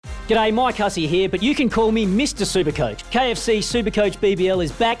G'day, Mike Hussey here, but you can call me Mr. Supercoach. KFC Supercoach BBL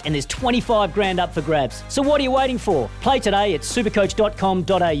is back and there's 25 grand up for grabs. So what are you waiting for? Play today at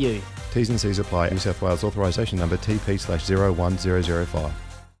supercoach.com.au. T's and C's apply. New South Wales authorisation number TP/01005.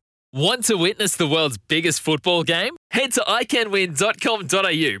 Want to witness the world's biggest football game? Head to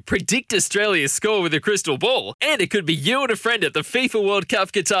iCanWin.com.au, predict Australia's score with a crystal ball, and it could be you and a friend at the FIFA World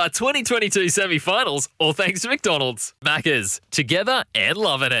Cup Qatar 2022 semi-finals, all thanks to McDonald's. Maccas, together and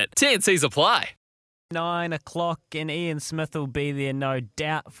loving it. T&Cs apply. 9 o'clock and Ian Smith will be there, no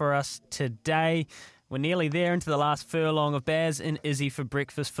doubt, for us today. We're nearly there into the last furlong of Baz and Izzy for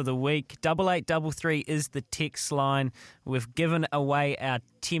breakfast for the week. 8833 is the text line. We've given away our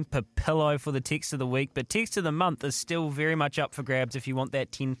temper pillow for the text of the week, but text of the month is still very much up for grabs if you want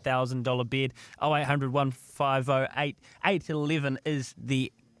that $10,000 bed. 0800 150 811 is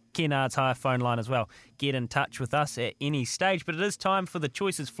the Kennards Hire phone line as well. Get in touch with us at any stage. But it is time for the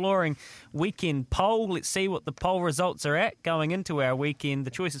Choices Flooring weekend poll. Let's see what the poll results are at going into our weekend.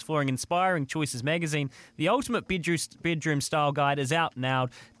 The Choices Flooring Inspiring Choices magazine, the ultimate bedroom style guide, is out now.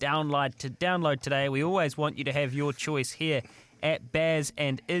 Download today. We always want you to have your choice here at Baz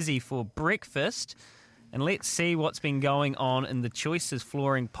and Izzy for breakfast. And let's see what's been going on in the Choices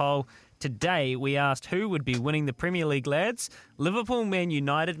Flooring poll. Today, we asked who would be winning the Premier League, lads. Liverpool, Man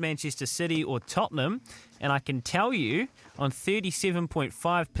United, Manchester City or Tottenham. And I can tell you, on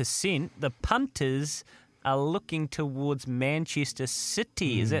 37.5%, the punters are looking towards Manchester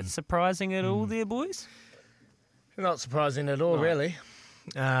City. Is that surprising at all there, boys? Not surprising at all, really.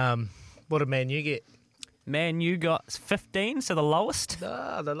 What did Man U get? Man U got 15, so the lowest.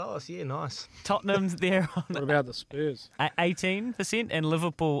 The lowest, yeah, nice. Tottenham's there on What about the Spurs? 18% and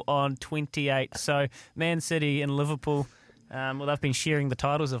Liverpool on 28%. So Man City and Liverpool, well, they've been sharing the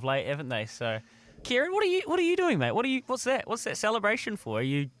titles of late, haven't they? So, Kieran, what are you doing, mate? What's that celebration for? Are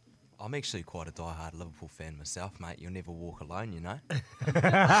you? I'm actually quite a die-hard Liverpool fan myself, mate. You'll never walk alone, you know.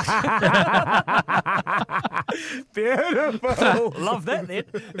 Beautiful. Love that, then.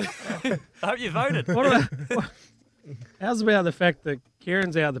 I hope you voted. How's about the fact that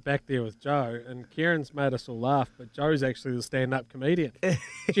Kieran's out the back there with Joe, and Kieran's made us all laugh, but Joe's actually the stand-up comedian.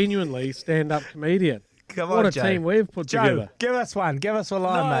 Genuinely stand-up comedian. Come what on, a Joe. teim we've put Joe, together. give us one. Give us a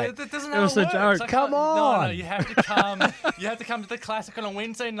line, mate. That doesn't It know was how a it joke. works. Come on. No, you have to come. You have to come to the Classic on a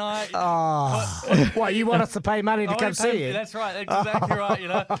Wednesday night. Oh. What, you want us to pay money to come see you? That's right. That's exactly right. You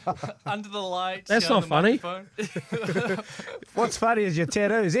know, under the lights. That's you know, not funny. microphone. What's funny is your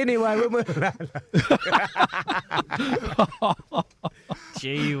tattoos. Anyway,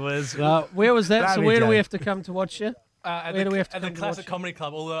 Gee whiz. Where was that? Love So you, where do we Joe. have to come to watch you? Where do we have to at the come to Classic watch Comedy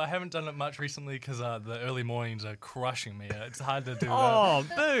Club, although I haven't done it much recently because the early mornings are crushing me. It's hard to do Oh,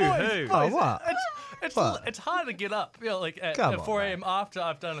 boo-hoo. Oh, what? It's hard to get up, you know, like at Come on, 4 a.m. after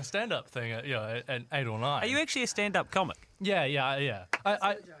I've done a stand-up thing, at 8 or 9. Are you actually a stand-up comic? Yeah.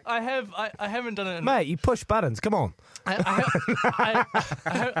 I haven't done it in... Mate, you push buttons. Come on. I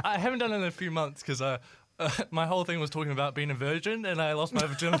haven't done it in a few months because my whole thing was talking about being a virgin, and I lost my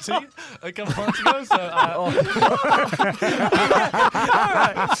virginity a couple months ago. So, all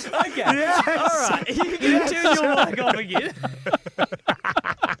right. Okay. Yes. All right. You can turn your mic off again.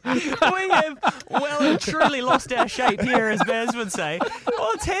 We have well and truly lost our shape here, as Baz would say.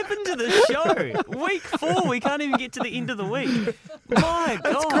 What's happened to the show? Week 4, we can't even get to the end of the week. My God.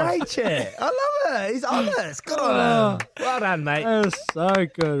 That's great, chat. I love it. He's honest. Good on him. Well done, mate. That was so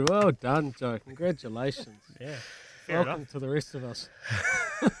good. Well done, Joe. Congratulations. Yeah. Welcome to the rest of us.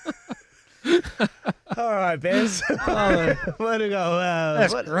 All right, Bez. Way to go.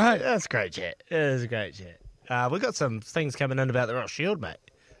 That's great. That's great, chat. That is a great chat. We've got some things coming in about the Ross Shield, mate.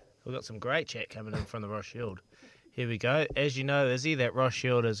 We've got some great chat coming in from the Ross Shield. Here we go. As you know, Izzy, that Ross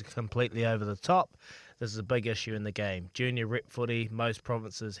Shield is completely over the top. This is a big issue in the game. Junior rep footy. Most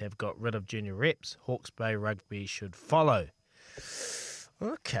provinces have got rid of junior reps. Hawke's Bay Rugby should follow.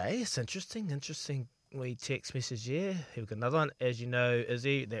 Okay, it's interesting. We text message here. Here we got another one. As you know,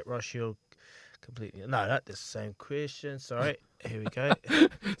 Izzy, that Ross Shield completely... No, that's the same question. Sorry. Here we go.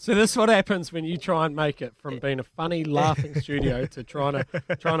 So this is what happens when you try and make it from being a funny, laughing studio to trying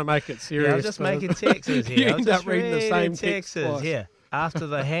to make it serious. Yeah, I'm just making texts here. You I'm end just up reading the same texts text twice. here. After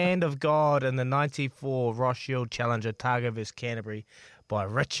the hand of God in the 94 Ross Shield Challenge Otago vs Canterbury by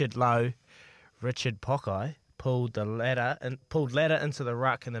Richard Lowe, Richard Pockeye pulled ladder into the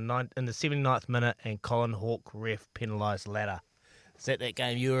ruck in the 79th minute, and Colin Hawke ref penalised ladder. Is that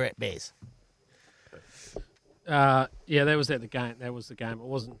game you were at, Bez? Yeah, that was at the game. That was the game. It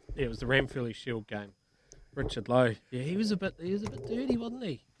wasn't. Yeah, it was the Ramphilly Shield game. Richard Lowe. Yeah, he was a bit dirty, wasn't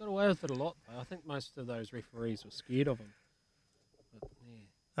he? Got away with it a lot, though. I think most of those referees were scared of him. But, yeah.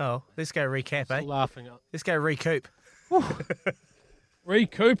 Oh, let's go recap, eh? Still laughing at. Let's go recoup.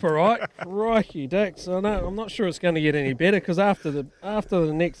 Recoup, all right. Crikey, Dix. I know. I'm not sure it's going to get any better because after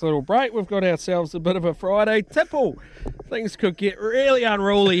the next little break, we've got ourselves a bit of a Friday tipple. Things could get really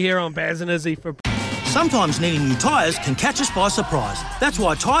unruly here on Baz and Izzy for. Sometimes needing new tyres can catch us by surprise. That's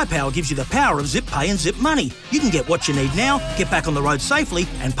why Tyre Power gives you the power of Zip Pay and Zip Money. You can get what you need now, get back on the road safely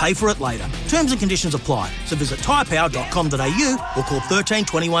and pay for it later. Terms and conditions apply. So visit tyrepower.com.au or call 13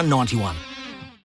 21 91.